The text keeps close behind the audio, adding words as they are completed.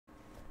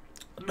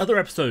another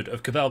episode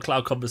of Cavell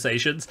Cloud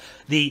Conversations.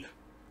 The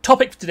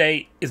topic for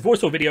today is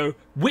voice or video,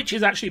 which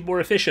is actually more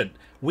efficient.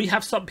 We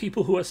have some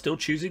people who are still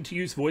choosing to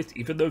use voice,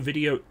 even though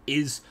video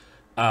is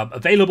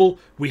available.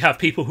 We have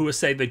people who are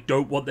saying they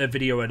don't want their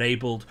video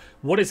enabled.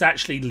 What is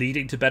actually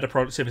leading to better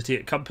productivity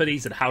at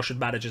companies, and how should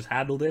managers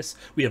handle this?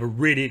 We have a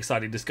really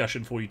exciting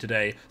discussion for you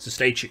today, so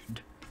stay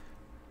tuned.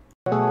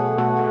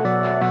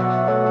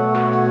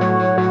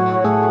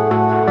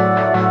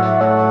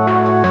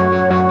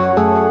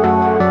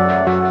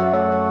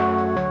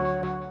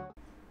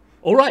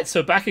 Alright,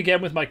 so back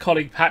again with my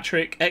colleague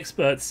Patrick,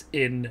 experts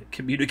in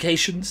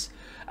communications,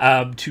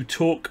 to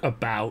talk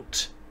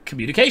about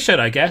communication,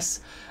 I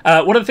guess.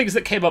 One of the things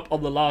that came up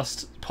on the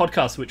last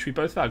podcast, which we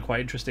both found quite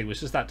interesting,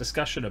 was just that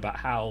discussion about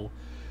how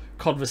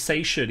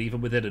conversation,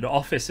 even within an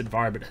office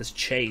environment, has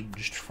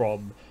changed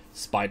from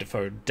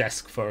spiderphone,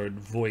 desk phone,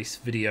 voice,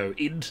 video,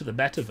 into the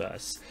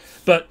metaverse.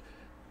 But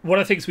one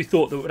of the things we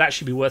thought that would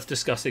actually be worth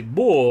discussing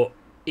more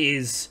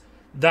is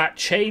that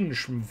change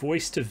from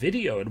voice to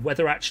video, and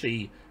whether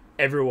actually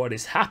everyone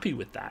is happy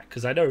with that.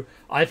 Because I know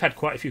I've had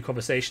quite a few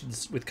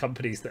conversations with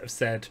companies that have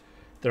said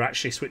they're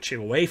actually switching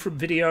away from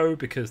video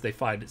because they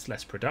find it's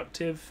less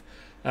productive.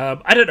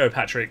 I don't know,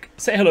 Patrick.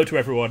 Say hello to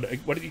everyone.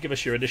 Why don't you give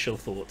us your initial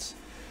thoughts?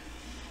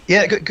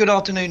 Yeah, good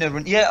afternoon,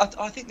 everyone. Yeah,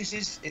 I think this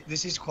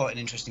is quite an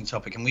interesting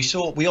topic, and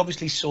we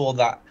obviously saw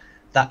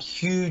that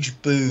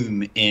huge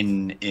boom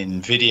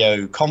in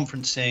video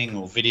conferencing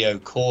or video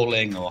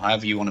calling, or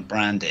however you want to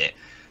brand it,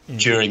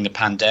 during the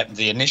pandemic,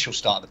 the initial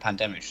start of the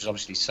pandemic, which was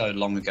obviously so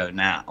long ago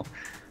now.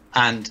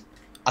 And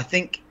I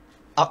think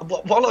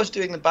while I was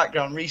doing the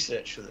background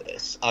research for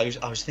this, I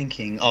was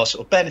thinking, sort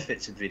of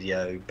benefits of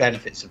video,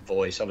 benefits of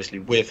voice. Obviously,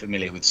 we're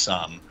familiar with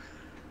some.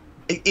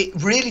 It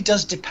really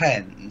does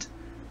depend.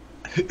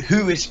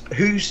 Who's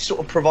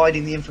sort of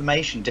providing the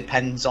information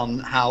depends on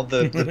how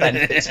the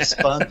benefits are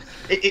spun.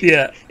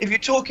 Yeah. If you're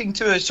talking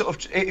to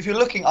if you're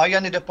looking, I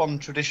ended up on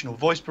traditional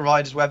voice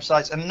providers'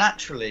 websites, and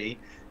naturally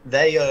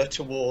they are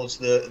towards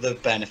the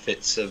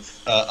benefits of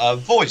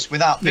voice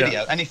without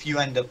video. Yeah. And if you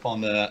end up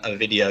on a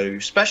video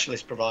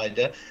specialist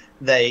provider,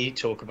 they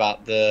talk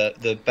about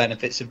the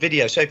benefits of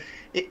video. So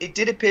it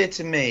did appear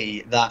to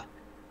me that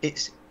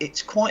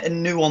it's quite a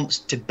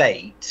nuanced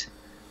debate,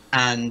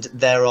 and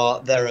there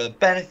are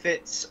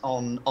benefits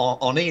on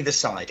either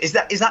side. Is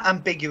that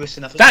ambiguous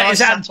enough? That is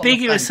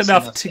ambiguous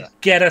enough to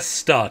get us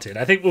started.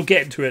 I think we'll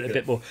get into it a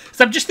bit more.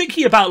 So I'm just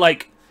thinking about,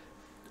 like,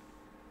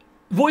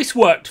 voice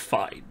worked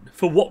fine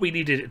for what we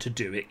needed it to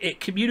do.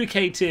 It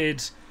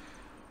communicated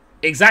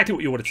exactly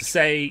what you wanted to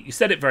say. You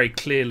said it very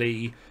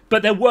clearly,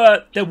 but there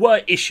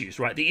were issues,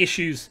 right? The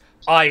issues: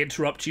 I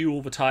interrupt you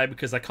all the time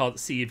because I can't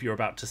see if you're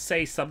about to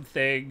say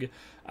something.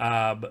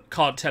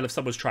 Can't tell if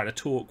someone's trying to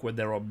talk when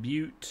they're on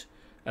mute,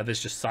 and there's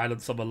just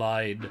silence on the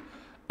line.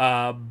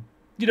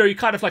 You know, you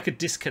kind of like a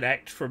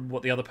disconnect from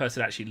what the other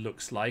person actually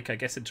looks like, I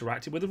guess,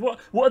 interacting with them. What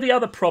are the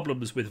other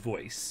problems with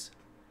voice?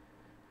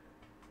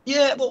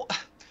 Yeah, well,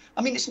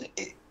 I mean,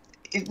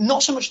 it's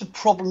not so much the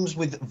problems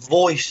with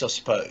voice, I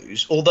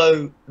suppose,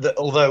 although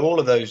all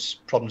of those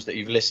problems that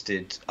you've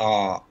listed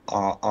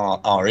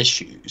are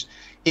issues.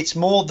 It's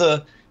more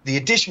the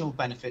additional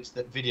benefits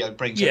that video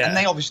brings, and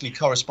they obviously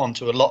correspond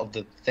to a lot of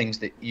the things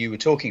that you were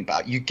talking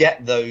about. You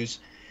get those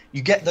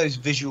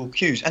visual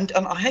cues, and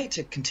I hate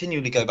to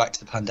continually go back to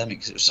the pandemic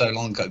because it was so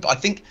long ago, but I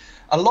think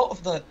a lot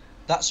of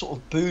that sort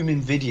of boom in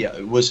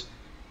video was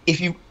if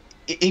you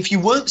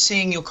weren't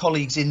seeing your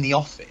colleagues in the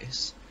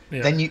office,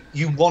 then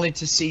you wanted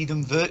to see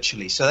them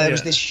virtually. So there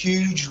was this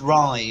huge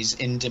rise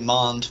in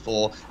demand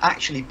for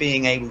actually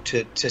being able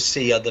to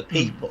see other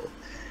people.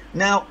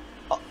 Now,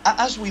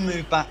 as we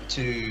move back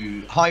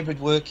to hybrid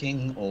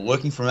working, or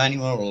working from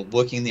anywhere, or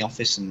working in the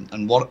office,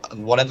 and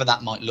whatever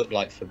that might look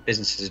like for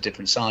businesses of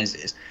different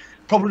sizes,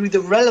 probably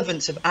the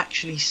relevance of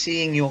actually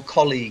seeing your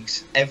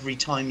colleagues every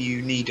time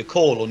you need a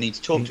call or need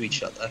to talk to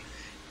each other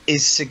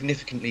is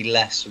significantly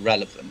less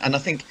relevant. And I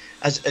think,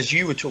 as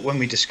you were talking, when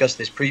we discussed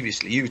this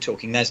previously, you were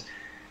talking,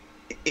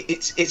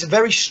 it's a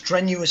very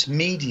strenuous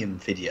medium,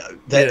 video,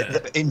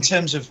 in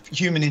terms of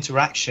human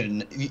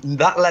interaction.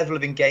 That level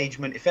of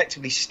engagement,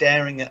 effectively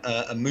staring at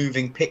a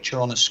moving picture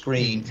on a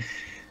screen,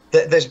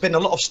 there's been a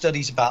lot of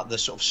studies about the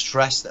sort of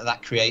stress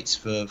that creates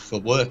for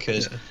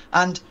workers.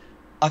 And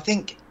I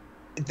think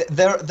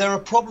there are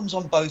problems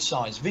on both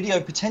sides. Video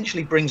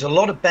potentially brings a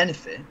lot of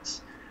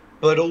benefits,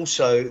 but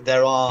also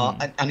there are,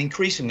 and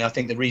increasingly, I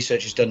think the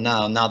research is done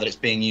now that it's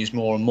being used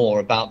more and more,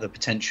 about the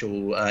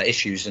potential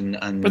issues and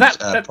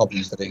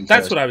problems that it incurs.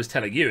 That's what I was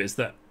telling you, is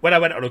that when I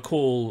went on a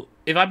call,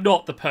 if I'm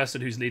not the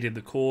person who's leading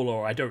the call,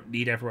 or I don't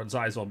need everyone's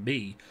eyes on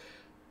me,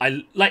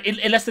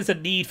 unless there's a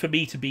need for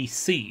me to be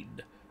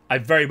seen, I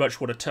very much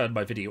want to turn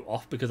my video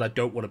off because I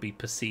don't want to be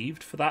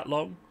perceived for that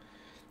long.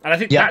 And I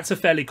think that's a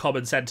fairly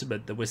common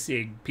sentiment that we're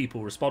seeing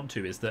people respond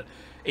to, is that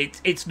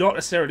it's not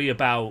necessarily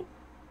about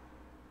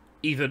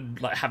even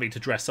like having to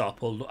dress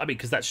up, or I mean,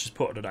 because that's just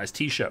put on a nice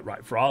t-shirt,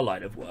 right, for our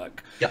line of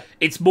work.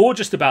 It's more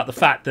just about the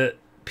fact that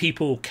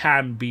people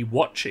can be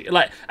watching,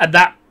 like, and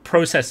that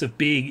process of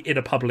being in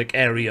a public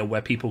area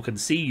where people can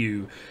see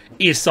you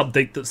is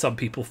something that some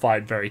people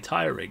find very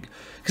tiring.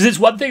 Because it's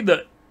one thing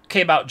that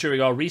came out during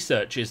our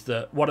research is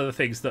that one of the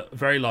things that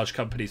very large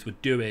companies were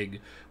doing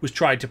was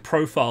trying to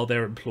profile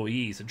their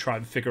employees and try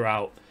and figure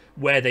out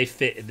where they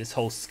fit in this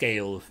whole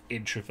scale of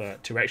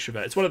introvert to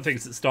extrovert. It's one of the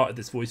things that started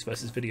this voice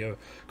versus video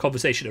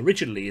conversation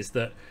originally, is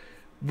that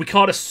we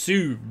can't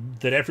assume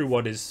that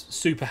everyone is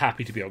super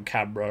happy to be on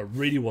camera,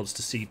 really wants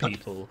to see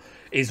people,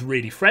 is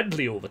really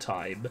friendly all the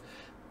time.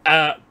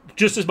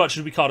 Just as much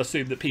as we can't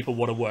assume that people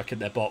want to work in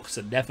their box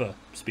and never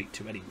speak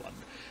to anyone.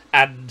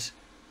 And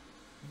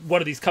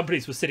one of these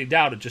companies was sitting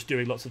down and just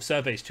doing lots of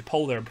surveys to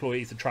poll their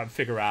employees and try and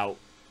figure out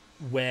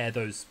where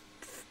those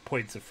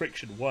points of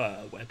friction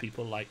were, where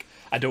people like,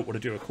 I don't want to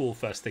do a call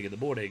first thing in the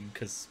morning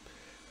because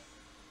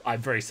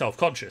I'm very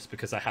self-conscious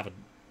because I haven't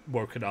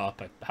woken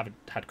up, I haven't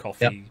had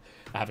coffee,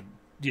 I haven't,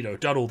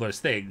 done all those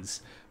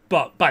things.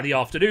 But by the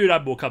afternoon,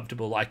 I'm more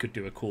comfortable. I could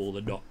do a call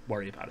and not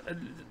worry about it.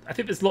 And I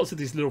think there's lots of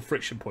these little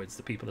friction points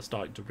that people are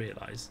starting to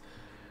realise.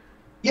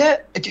 Yeah,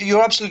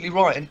 you're absolutely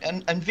right.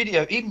 And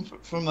video, even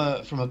from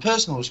a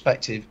personal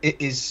perspective, it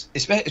is,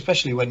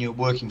 especially when you're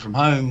working from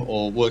home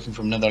or working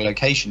from another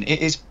location,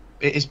 it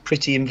is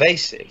pretty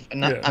invasive.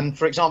 And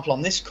for example,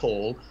 on this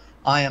call,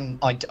 I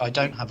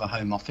don't have a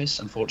home office,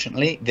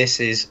 unfortunately. This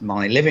is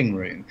my living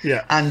room.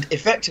 Yeah. And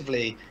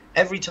effectively,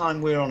 every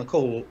time we're on a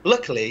call,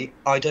 luckily,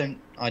 I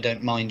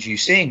don't mind you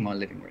seeing my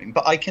living room,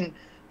 but I can,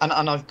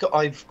 and I've got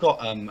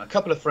a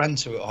couple of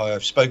friends who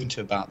I've spoken to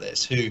about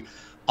this, who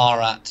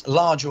are at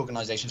large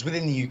organisations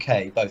within the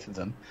UK, both of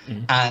them,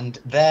 and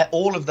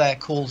all of their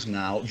calls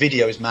now,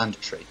 video is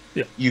mandatory.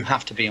 Yeah. You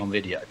have to be on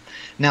video.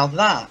 Now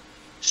that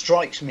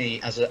strikes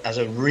me as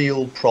a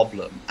real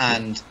problem,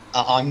 and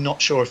I'm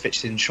not sure if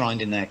it's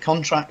enshrined in their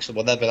contracts or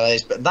whatever that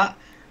is, but that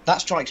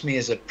strikes me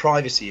as a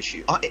privacy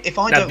issue. If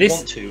I don't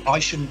want to, I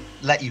shouldn't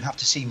let you have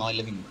to see my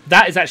living room.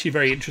 That is actually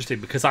very interesting,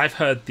 because I've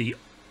heard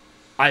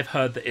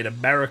that in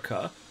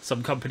America,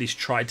 some companies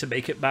tried to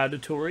make it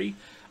mandatory,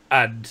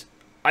 and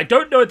I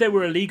don't know if they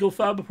were a legal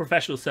firm or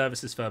professional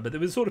services firm, but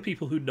there were the sort of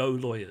people who know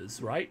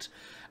lawyers, right?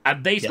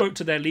 And they spoke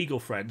to their legal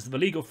friends, and the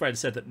legal friends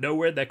said that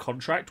nowhere in their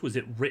contract was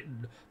it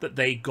written that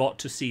they got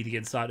to see the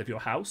inside of your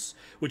house,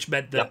 which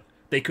meant that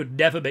they could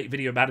never make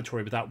video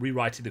mandatory without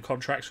rewriting the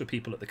contracts for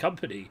people at the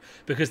company,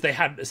 because they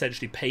hadn't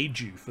essentially paid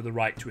you for the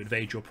right to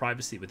invade your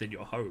privacy within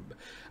your home.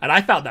 And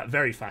I found that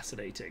very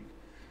fascinating.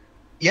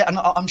 Yeah, and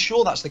I'm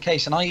sure that's the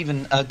case. And I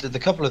even, the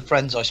couple of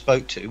friends I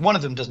spoke to, one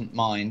of them doesn't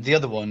mind, the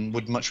other one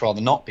would much rather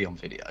not be on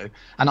video.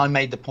 And I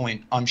made the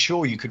point, I'm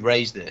sure you could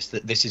raise this,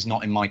 that this is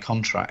not in my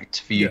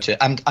contract for you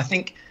to. And I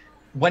think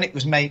when it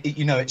was made,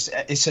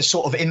 it's a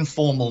sort of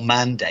informal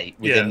mandate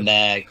within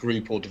their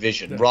group or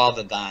division,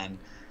 rather than,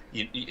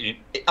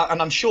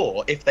 and I'm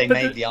sure if they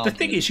made the argument, the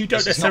thing is, you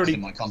don't necessarily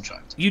in my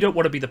contract. You don't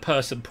want to be the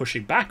person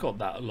pushing back on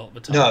that a lot of the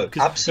time. No,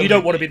 absolutely. You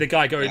don't want to be the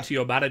guy going to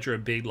your manager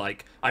and being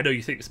like, "I know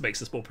you think this makes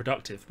us more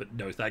productive, but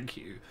no, thank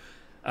you."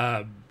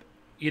 But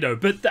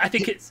I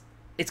think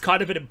it's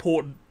kind of an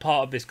important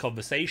part of this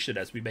conversation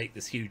as we make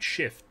this huge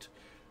shift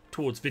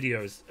towards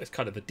videos as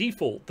kind of a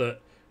default, that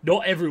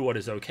not everyone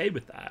is okay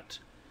with that,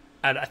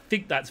 and I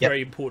think that's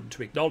very important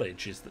to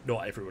acknowledge, is that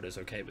not everyone is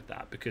okay with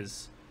that,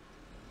 because.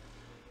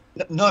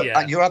 No,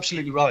 you're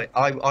absolutely right.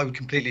 I would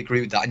completely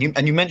agree with that.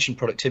 And you mentioned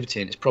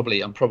productivity, and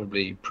I'm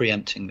probably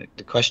preempting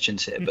the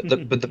questions here,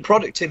 but the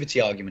productivity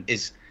argument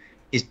is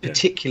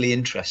particularly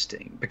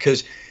interesting,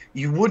 because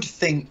you would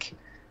think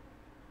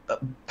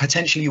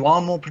potentially you are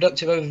more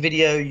productive over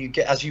video. You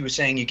get, as you were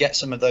saying, you get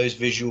some of those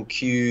visual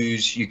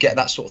cues, you get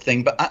that sort of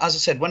thing. But as I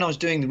said, when I was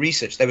doing the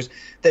research, there've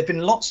been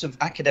lots of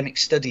academic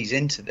studies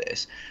into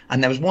this,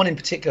 and there was one in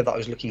particular that I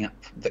was looking at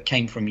that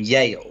came from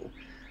Yale.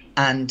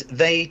 And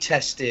they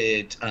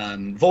tested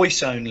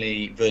voice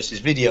only versus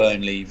video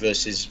only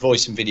versus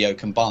voice and video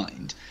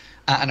combined.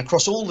 And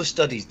across all the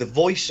studies, the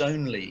voice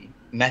only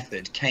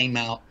method came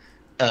out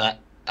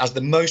as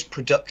the most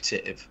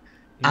productive,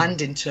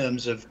 and in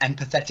terms of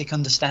empathetic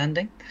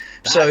understanding.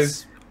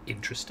 That's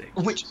interesting.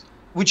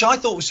 Which I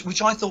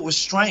thought was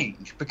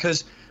strange,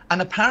 because,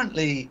 and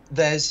apparently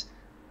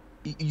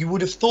you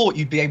would have thought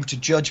you'd be able to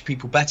judge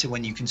people better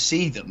when you can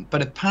see them,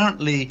 but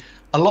apparently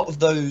a lot of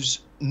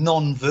those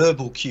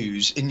non-verbal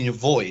cues in your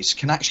voice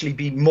can actually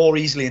be more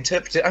easily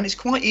interpreted. And it's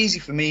quite easy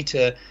for me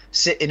to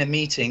sit in a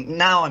meeting,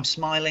 now I'm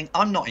smiling,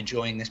 I'm not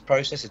enjoying this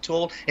process at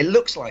all, it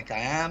looks like I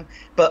am,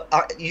 but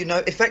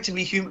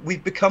effectively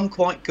we've become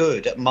quite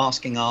good at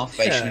masking our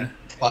facial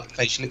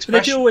expression. But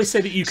they do always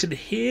say that you can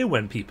hear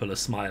when people are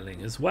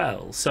smiling as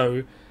well,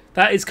 so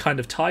that is kind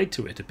of tied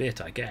to it a bit,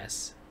 I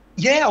guess.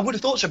 Yeah, I would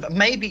have thought so, but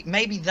maybe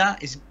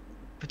that is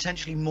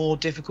potentially more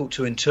difficult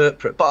to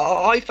interpret. But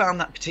I found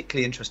that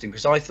particularly interesting,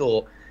 because I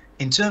thought,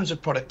 in terms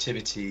of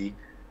productivity,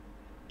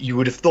 you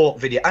would have thought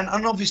video,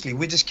 and obviously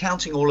we're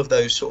discounting all of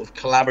those sort of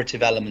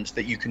collaborative elements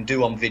that you can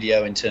do on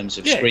video in terms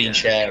of screen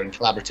share and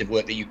collaborative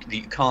work that you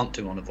can't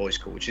do on a voice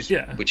call, which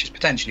is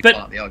potentially part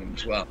of the argument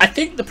as well. I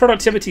think the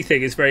productivity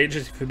thing is very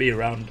interesting for me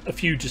around a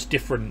few just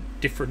different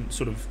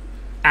sort of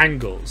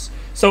angles.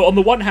 So on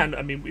the one hand,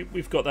 I mean,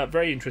 we've got that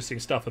very interesting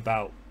stuff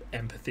about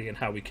empathy and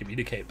how we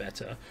communicate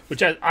better,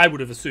 which I would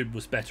have assumed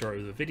was better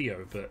over the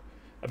video, but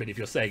I mean, if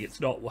you're saying it's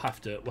not, we'll have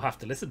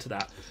to listen to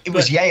that. It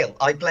was Yale.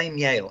 I blame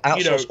Yale.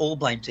 Outsource all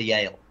blame to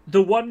Yale.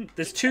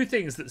 There's two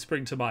things that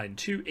spring to mind,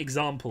 two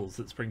examples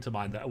that spring to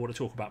mind that I want to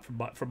talk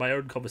about from my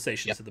own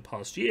conversations in the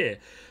past year.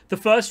 The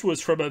first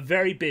was from a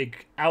very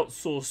big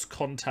outsourced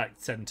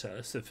contact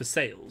center, so for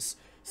sales.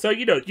 So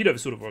you know the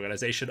sort of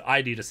organization.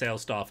 I need a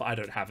sales staff. I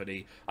don't have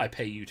any. I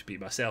pay you to be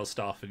my sales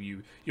staff,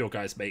 and your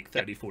guys make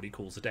 30, 40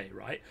 calls a day,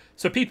 right?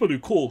 So people who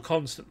call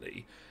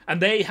constantly,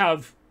 and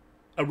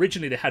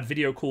originally they had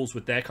video calls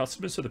with their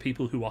customers, so the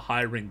people who are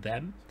hiring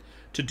them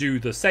to do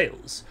the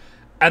sales.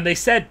 And they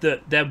said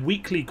that their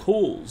weekly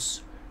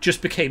calls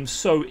just became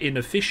so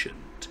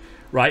inefficient,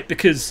 right?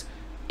 Because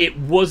it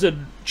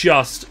wasn't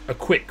just a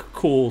quick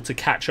call to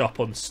catch up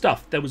on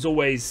stuff. There was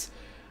always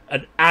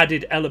an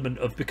added element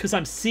of, because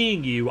I'm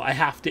seeing you, I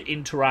have to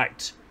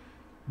interact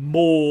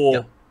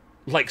more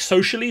like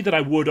socially than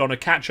I would on a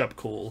catch-up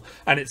call.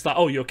 And it's like,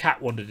 oh, your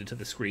cat wandered into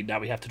the screen. Now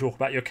we have to talk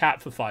about your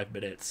cat for 5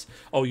 minutes.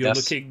 Oh, you're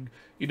looking,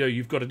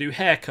 you've got a new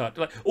haircut.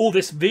 Like all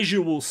this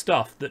visual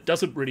stuff that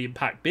doesn't really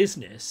impact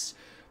business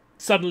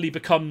suddenly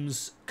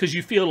becomes, because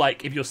you feel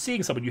like if you're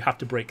seeing someone, you have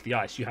to break the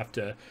ice. You have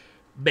to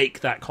make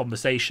that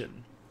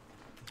conversation.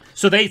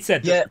 So they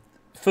said that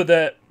for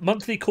the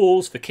monthly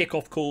calls, for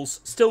kickoff calls,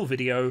 still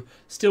video,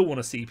 still want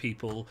to see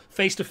people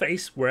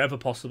face-to-face wherever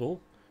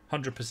possible,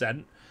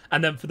 100%.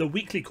 And then for the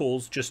weekly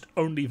calls, just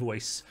only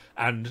voice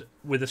and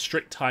with a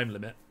strict time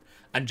limit.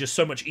 And just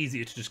so much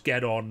easier to just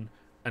get on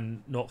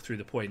and knock through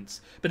the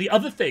points. But the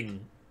other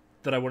thing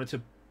that I wanted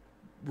to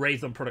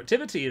raise on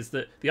productivity is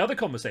that the other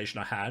conversation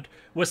I had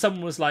where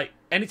someone was like,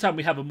 anytime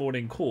we have a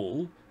morning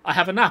call, I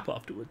have a nap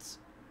afterwards.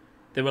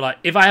 They were like,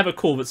 if I have a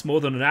call that's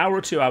more than an hour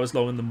or 2 hours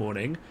long in the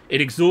morning,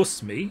 it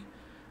exhausts me,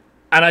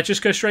 and I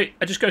just go straight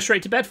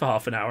to bed for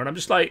half an hour, and I'm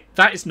just like,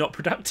 that is not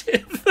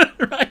productive.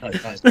 Right?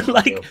 No,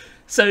 like,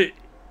 so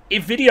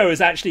if video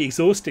is actually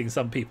exhausting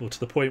some people to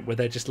the point where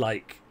they're just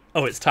like,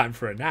 oh, it's time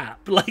for a nap,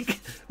 like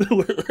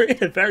we're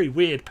in a very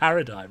weird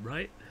paradigm,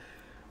 right?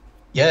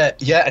 Yeah,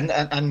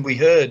 and we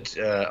heard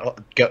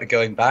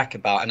going back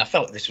about, and I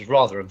felt this was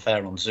rather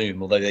unfair on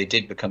Zoom, although they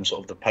did become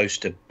sort of the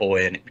poster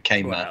boy, and it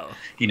became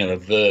a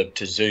verb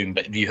to Zoom.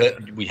 But you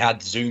heard we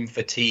had Zoom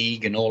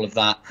fatigue and all of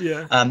that.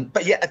 Yeah.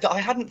 But yeah,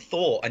 I hadn't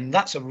thought, and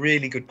that's a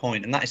really good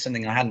point, and that is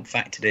something I hadn't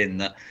factored in,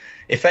 that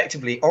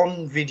effectively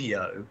on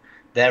video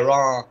there's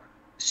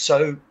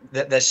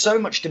so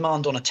much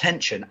demand on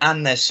attention,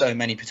 and there's so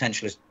many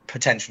potential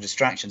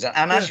distractions.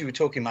 And as you were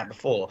talking about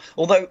before,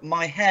 although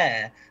my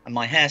hair and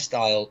my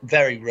hairstyle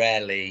very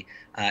rarely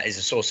is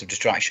a source of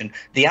distraction,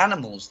 the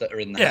animals that are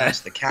in the house,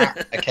 the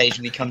cat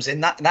occasionally comes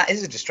in, that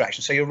is a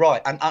distraction. So you're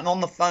right. And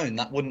on the phone,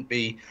 that wouldn't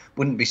be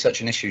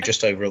such an issue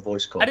just over a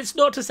voice call. And it's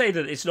not to say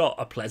that it's not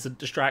a pleasant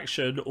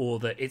distraction or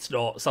that it's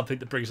not something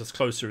that brings us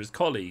closer as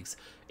colleagues.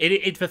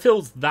 It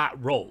fulfills that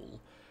role.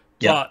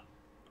 Yeah. But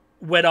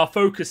when our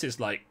focus is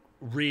like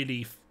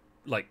really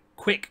like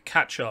quick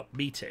catch-up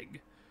meeting,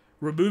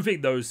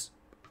 removing those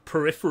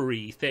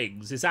periphery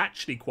things is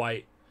actually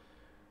quite,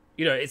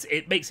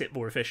 it makes it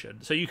more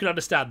efficient. So you can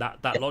understand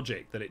that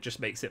logic, that it just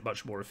makes it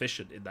much more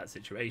efficient in that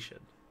situation.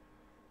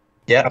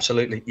 Yeah,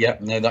 absolutely. Yeah,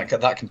 no,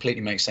 that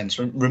completely makes sense.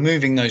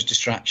 Removing those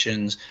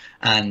distractions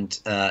and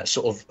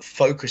sort of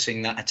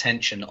focusing that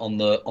attention on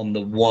the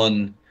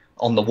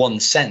one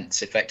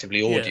sense,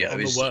 effectively audio,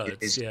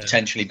 is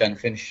potentially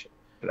beneficial.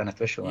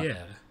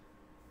 Yeah.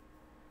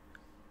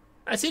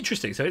 That's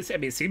interesting. So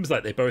it seems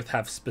like they both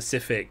have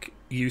specific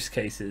use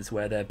cases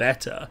where they're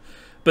better,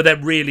 but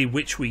then really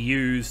which we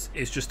use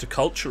is just a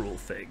cultural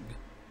thing.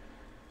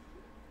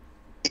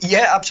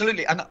 Yeah,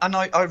 absolutely. And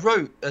I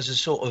wrote as a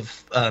sort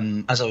of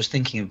as I was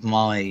thinking of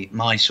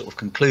my sort of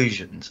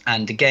conclusions.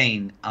 And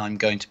again, I'm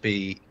going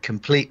to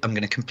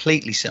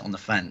completely sit on the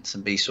fence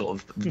and be sort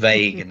of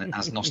vague and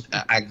as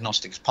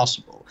agnostic as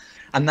possible.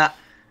 And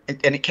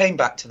it came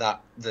back to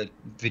the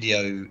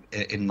video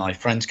in my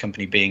friend's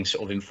company being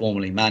sort of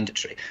informally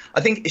mandatory.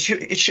 I think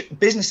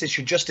businesses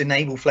should just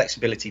enable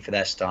flexibility for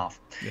their staff.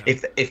 Yeah.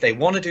 If they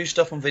want to do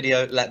stuff on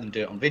video, let them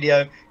do it on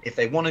video. If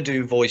they want to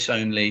do voice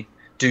only,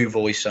 do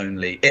voice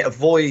only. It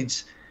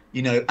avoids,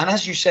 and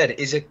as you said,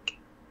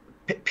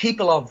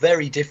 people are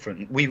very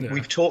different.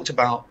 We've talked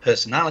about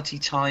personality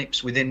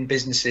types within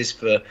businesses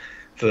for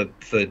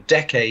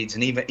decades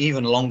and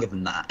even longer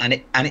than that, and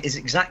it is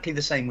exactly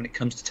the same when it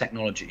comes to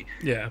technology.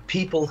 Yeah,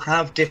 people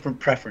have different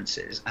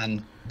preferences,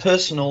 and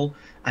personal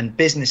and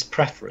business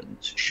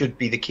preference should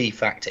be the key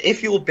factor.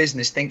 If your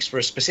business thinks for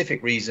a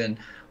specific reason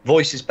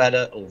voice is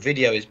better or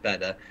video is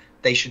better,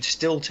 they should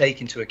still take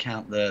into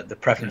account the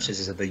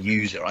preferences of the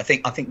user. I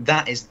think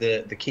that is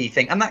the key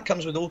thing, and that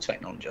comes with all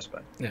technology, I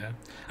suppose. Yeah,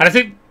 and I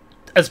think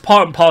as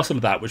part and parcel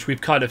of that, which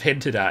we've kind of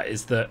hinted at,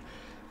 is that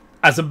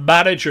as a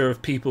manager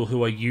of people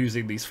who are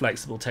using these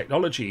flexible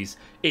technologies,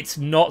 it's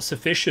not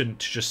sufficient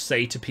to just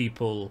say to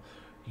people,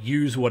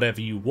 use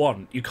whatever you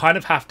want. You kind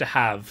of have to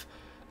have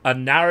a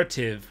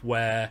narrative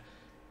where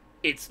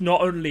it's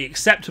not only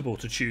acceptable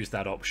to choose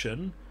that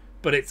option,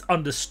 but it's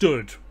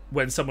understood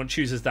when someone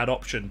chooses that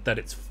option that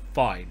it's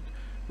fine,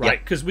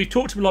 right? Because we've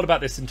talked a lot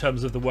about this in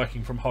terms of the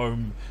working from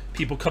home,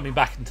 people coming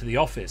back into the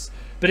office.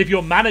 But if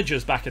your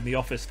manager's back in the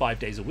office 5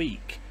 days a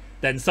week,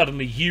 then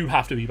suddenly you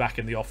have to be back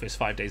in the office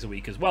 5 days a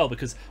week as well,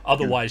 because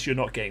otherwise you're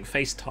not getting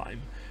FaceTime,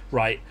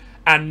 right?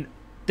 And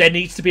there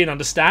needs to be an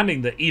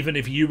understanding that even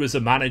if you as a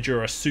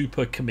manager are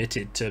super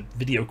committed to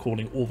video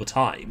calling all the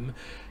time,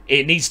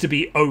 it needs to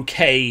be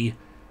okay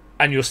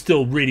and you're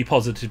still really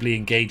positively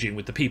engaging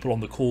with the people on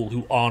the call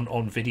who aren't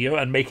on video,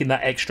 and making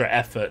that extra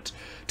effort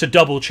to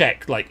double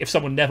check. Like, if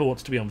someone never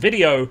wants to be on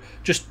video,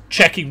 just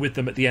checking with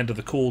them at the end of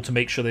the call to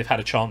make sure they've had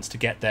a chance to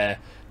get their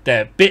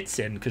bits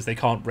in because they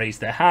can't raise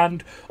their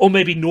hand, or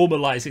maybe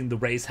normalizing the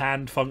raise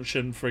hand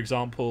function, for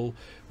example,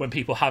 when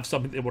people have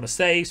something they want to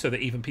say, so that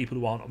even people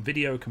who aren't on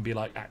video can be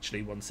like,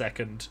 actually, 1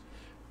 second,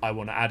 I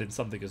want to add in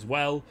something as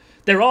well.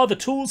 There are the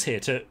tools here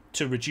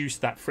to reduce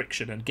that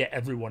friction and get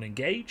everyone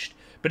engaged,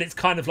 but it's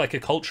kind of like a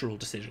cultural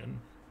decision.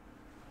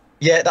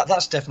 Yeah,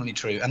 that's definitely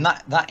true, and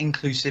that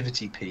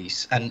inclusivity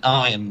piece. And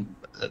I am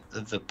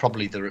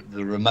probably the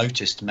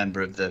remotest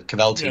member of the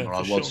Cavell team, where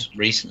I was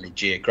recently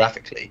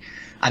geographically,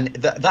 and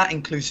that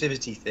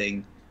inclusivity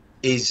thing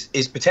is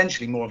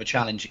potentially more of a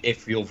challenge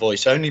if you're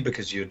voice only,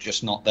 because you're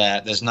just not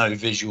there. There's no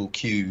visual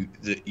cue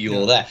that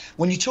you're there.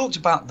 When you talked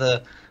about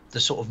the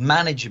sort of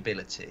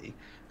manageability,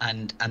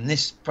 and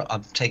this,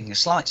 I'm taking a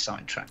slight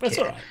sidetrack. That's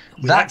here. all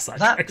right.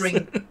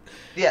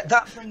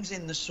 That brings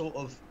in the sort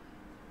of,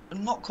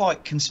 not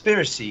quite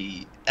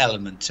conspiracy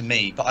element to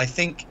me, but I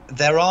think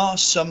there are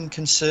some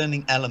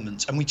concerning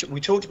elements, and we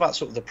talked about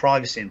sort of the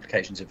privacy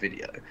implications of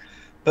video,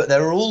 but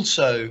there are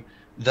also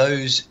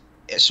those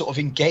sort of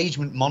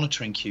engagement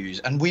monitoring cues.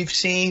 And we've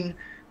seen,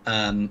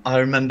 I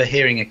remember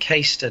hearing a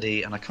case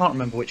study, and I can't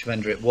remember which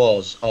vendor it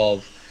was,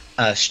 of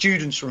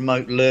students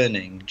remote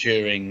learning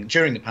during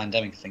the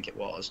pandemic, I think it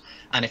was,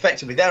 and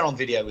effectively they're on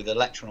video with a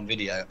lecture on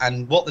video,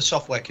 and what the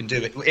software can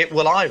do, it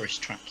will iris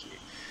track you.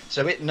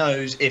 So it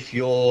knows if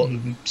you're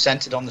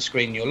centered on the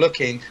screen you're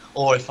looking,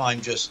 or if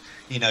I'm just,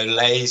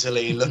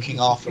 lazily looking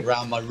off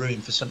around my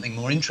room for something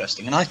more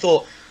interesting. And I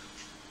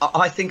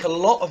think a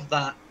lot of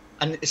that,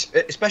 and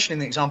especially in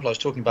the example I was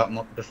talking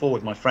about before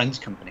with my friend's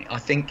company, I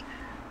think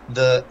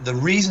the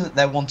reason that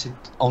they're wanted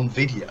on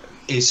video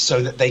is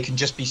so that they can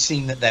just be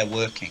seen that they're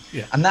working.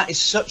 Yeah. And that is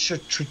such a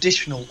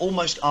traditional,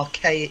 almost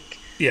archaic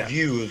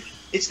view of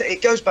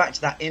it goes back to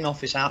that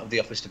in-office,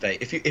 out-of-the-office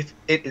debate.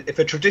 If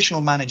a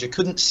traditional manager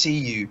couldn't see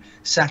you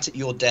sat at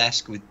your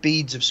desk with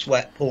beads of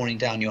sweat pouring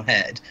down your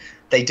head,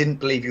 they didn't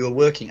believe you were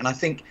working. And I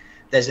think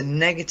there's a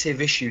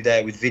negative issue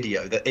there with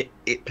video, that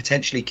it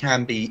potentially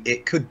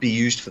could be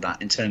used for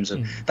that in terms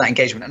of that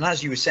engagement. And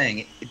as you were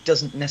saying, it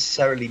doesn't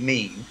necessarily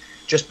mean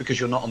just because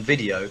you're not on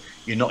video,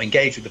 you're not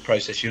engaged with the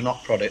process, you're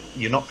not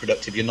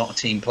productive, you're not a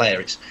team player.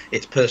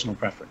 It's personal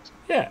preference.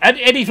 Yeah, and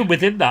even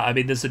within that, I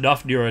mean, there's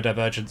enough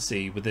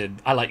neurodivergency within,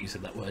 I like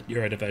using that word,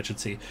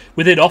 neurodivergency,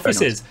 within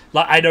offices.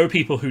 Like, I know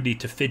people who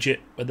need to fidget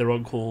when they're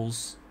on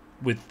calls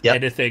with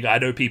anything. I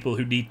know people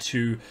who need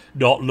to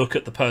not look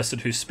at the person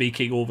who's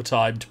speaking all the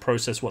time to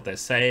process what they're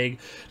saying.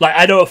 Like,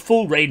 I know a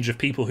full range of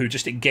people who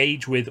just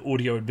engage with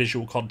audio and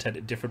visual content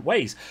in different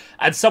ways.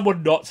 And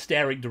someone not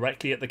staring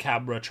directly at the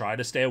camera, trying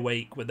to stay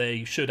awake when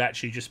they should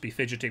actually just be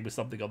fidgeting with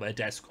something on their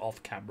desk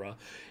off camera,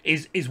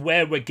 is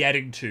where we're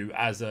getting to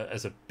as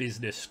a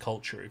business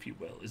culture, if you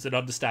will, is an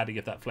understanding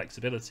of that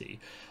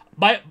flexibility.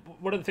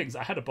 One of the things,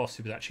 I had a boss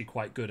who was actually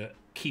quite good at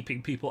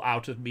keeping people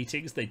out of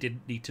meetings they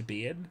didn't need to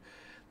be in.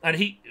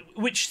 And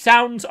which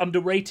sounds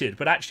underrated,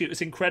 but actually it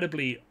was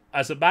incredibly,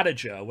 as a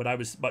manager when I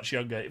was much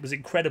younger, it was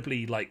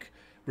incredibly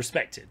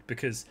respected,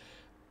 because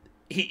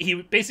he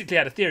basically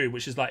had a theory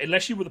which is like,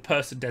 unless you were the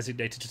person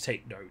designated to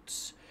take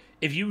notes,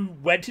 if you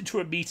went into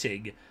a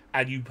meeting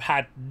and you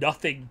had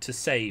nothing to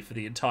say for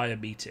the entire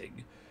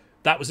meeting,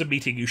 that was a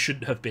meeting you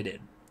shouldn't have been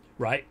in,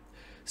 right?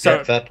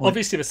 So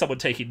obviously, there's someone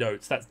taking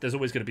notes. There's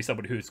always going to be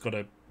someone who's got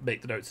to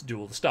make the notes and do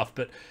all the stuff.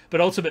 But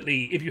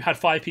ultimately, if you had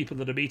 5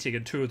 people in a meeting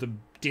and 2 of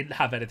them didn't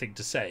have anything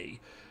to say,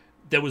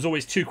 there was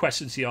always 2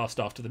 questions he asked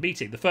after the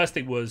meeting. The first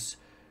thing was,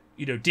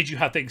 did you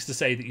have things to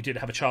say that you didn't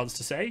have a chance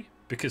to say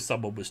because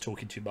someone was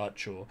talking too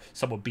much or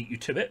someone beat you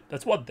to it?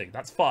 That's one thing.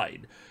 That's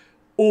fine.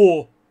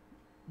 Or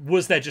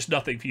was there just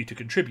nothing for you to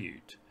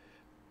contribute?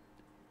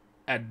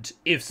 And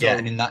if so,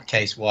 and in that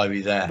case, why were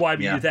you there? Why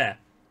were you there?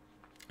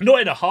 Not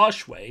in a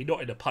harsh way,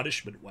 not in a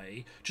punishment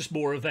way, just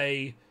more of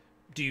a,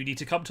 do you need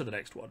to come to the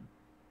next one?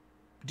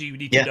 Do you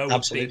need to know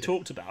what's being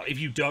talked about? If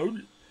you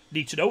don't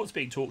need to know what's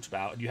being talked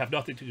about and you have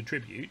nothing to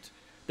contribute,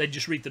 then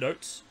just read the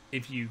notes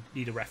if you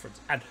need a reference.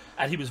 And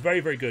he was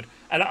very, very good.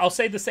 And I'll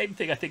say the same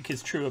thing I think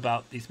is true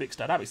about these mixed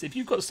dynamics. If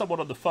you've got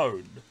someone on the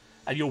phone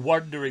and you're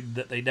wondering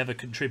that they never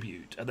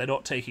contribute and they're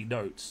not taking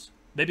notes,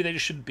 maybe they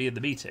just shouldn't be in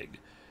the meeting.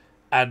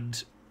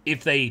 And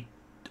if they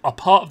are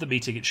part of the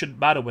meeting, it shouldn't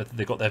matter whether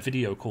they've got their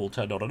video call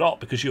turned on or not,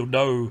 because you'll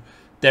know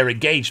they're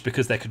engaged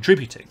because they're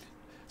contributing.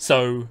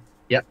 So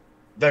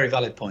very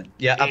valid point.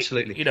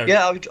 Absolutely.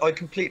 I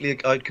completely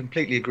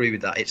agree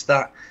with that. It's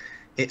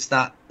it's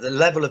that the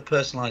level of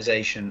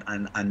personalization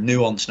and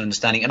nuance and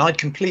understanding. And I'd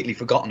completely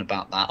forgotten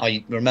about that.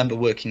 I remember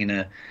working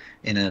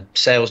in a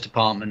sales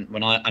department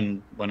when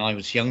I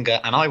was younger,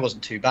 and I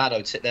wasn't too bad. I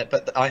would sit there,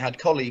 but I had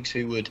colleagues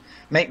who would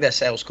make their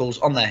sales calls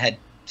on their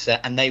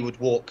headset, and they would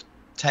walk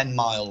 10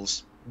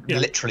 miles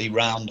literally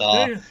round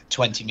our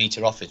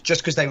 20-meter office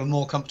just because they were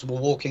more comfortable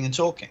walking and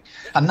talking.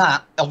 And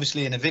that,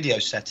 obviously, in a video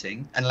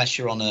setting, unless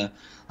you're on a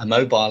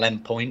mobile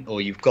endpoint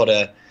or you've got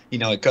a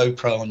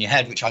GoPro on your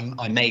head, which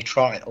I may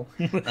trial.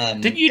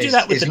 Didn't you do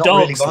that with the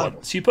dogs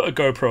once? You put a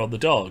GoPro on the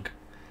dog.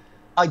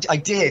 I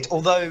did,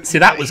 although see,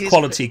 that was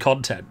quality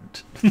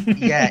content.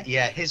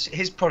 yeah,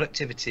 his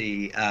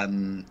productivity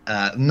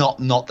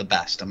not the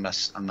best, I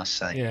must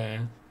say.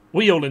 Yeah,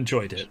 we all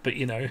enjoyed it, but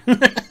yes.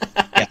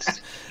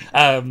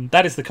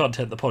 That is the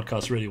content the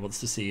podcast really wants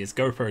to see, is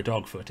GoPro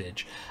dog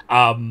footage.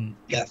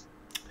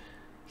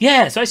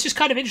 Yeah, so it's just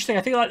kind of interesting.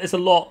 I think like there's a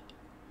lot,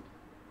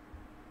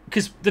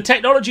 because the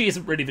technology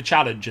isn't really the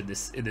challenge in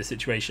this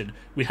situation.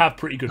 We have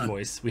pretty good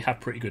voice, we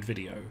have pretty good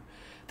video.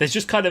 There's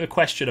just kind of a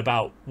question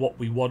about what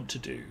we want to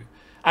do.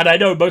 And I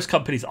know most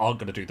companies aren't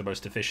going to do the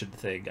most efficient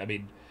thing. I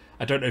mean,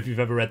 I don't know if you've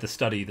ever read the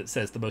study that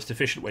says the most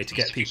efficient way to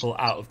get people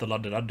out of the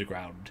London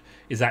Underground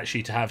is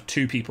actually to have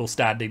 2 people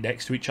standing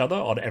next to each other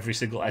on every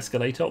single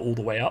escalator all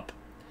the way up.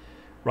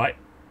 Right?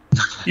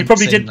 You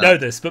probably didn't know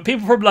this, but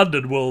people from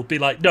London will be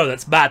like, no,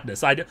 that's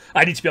madness. I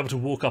need to be able to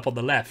walk up on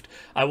the left.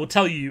 I will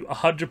tell you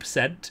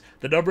 100%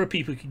 the number of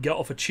people who can get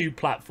off a tube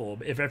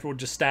platform if everyone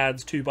just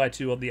stands 2 by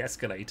 2 on the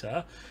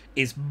escalator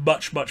is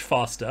much, much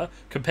faster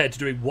compared to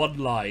doing one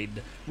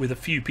line with a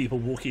few people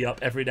walking up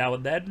every now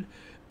and then.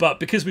 But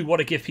because we want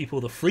to give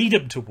people the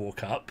freedom to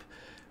walk up,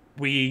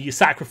 we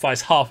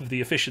sacrifice half of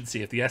the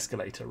efficiency of the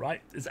escalator,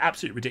 right? It's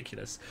absolutely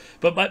ridiculous.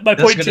 But my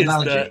point is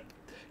that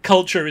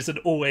culture isn't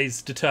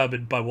always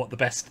determined by what the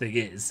best thing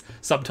is.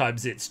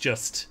 Sometimes it's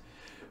just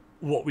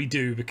what we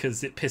do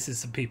because it pisses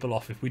some people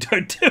off if we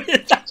don't do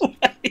it that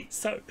way.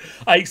 So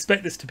I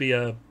expect this to be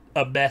a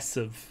mess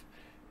of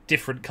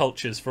different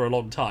cultures for a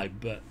long time.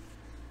 But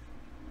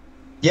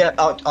yeah,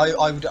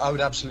 I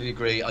would absolutely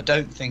agree. I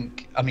don't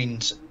think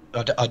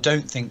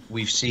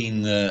we've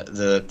seen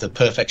the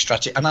perfect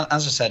strategy. And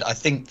as I said, I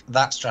think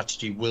that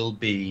strategy will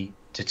be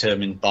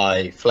determined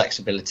by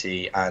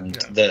flexibility, and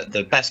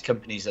the best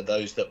companies are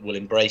those that will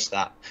embrace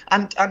that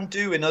and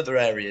do in other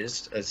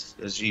areas,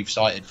 as you've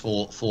cited,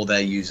 for their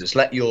users.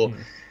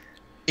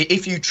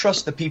 If you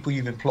trust the people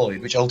you've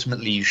employed, which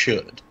ultimately you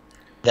should,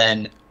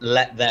 then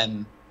let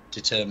them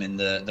determine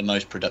the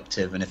most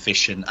productive and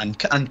efficient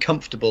and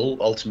comfortable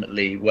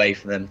ultimately way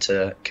for them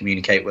to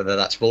communicate, whether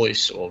that's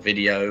voice or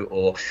video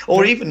or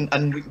even,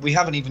 and we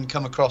haven't even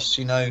come across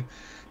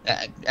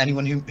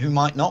anyone who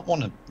might not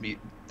want to be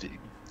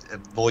a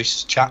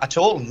voice chat at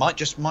all, and might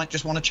just want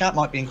to chat,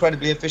 might be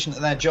incredibly efficient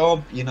at their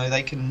job.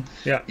 They can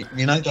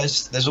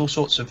there's all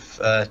sorts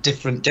of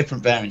different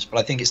variants, but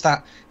I think it's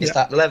that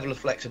level of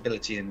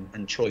flexibility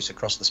and choice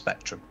across the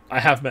spectrum. I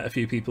have met a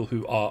few people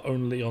who are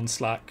only on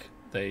Slack,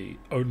 they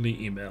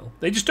only email,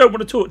 they just don't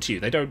want to talk to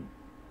you,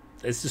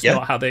 it's just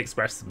not how they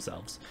express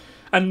themselves.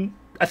 And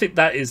I think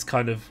that is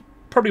kind of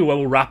probably where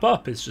we'll wrap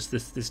up. It's just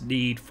this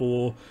need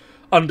for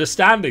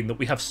understanding that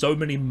we have so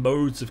many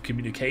modes of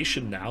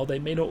communication now. They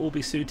may not all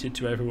be suited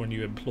to everyone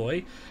you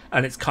employ,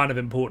 and it's kind of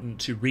important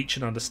to reach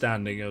an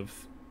understanding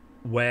of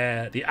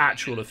where the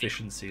actual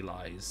efficiency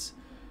lies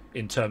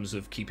in terms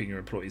of keeping your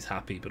employees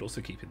happy, but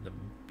also keeping them,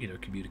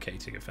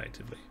 communicating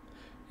effectively.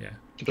 Yeah,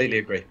 completely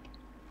agree.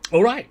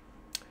 All right,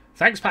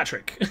 thanks,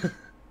 Patrick.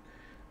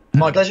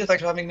 My pleasure.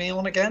 Thanks for having me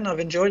on again. I've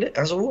enjoyed it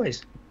as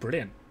always.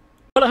 Brilliant.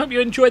 Well, I hope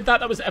you enjoyed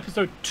that. That was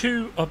episode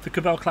 2 of the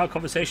Cavell Cloud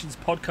Conversations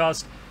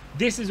podcast.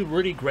 This is a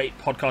really great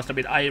podcast. I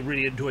mean, I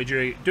really enjoy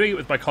doing it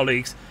with my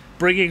colleagues,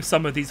 bringing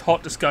some of these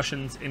hot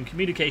discussions in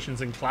communications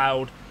and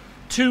cloud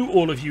to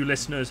all of you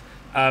listeners.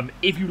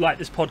 If you like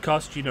this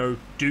podcast,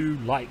 do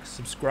like,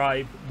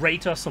 subscribe,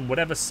 rate us on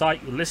whatever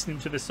site you're listening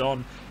to this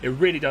on. It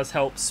really does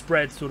help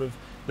spread sort of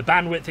the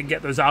bandwidth and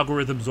get those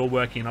algorithms all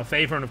working in our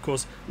favor. And of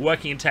course,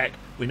 working in tech,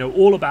 we know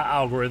all about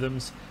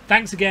algorithms.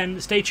 Thanks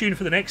again. Stay tuned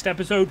for the next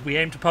episode. We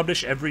aim to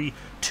publish every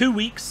 2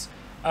 weeks.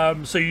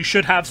 So you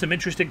should have some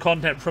interesting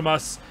content from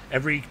us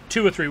every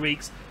 2 or 3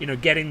 weeks,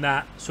 getting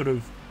that sort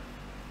of,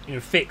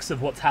 fix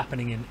of what's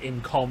happening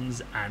in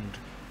comms and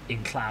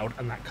in cloud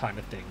and that kind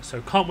of thing.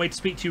 So can't wait to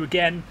speak to you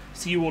again.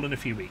 See you all in a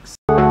few weeks.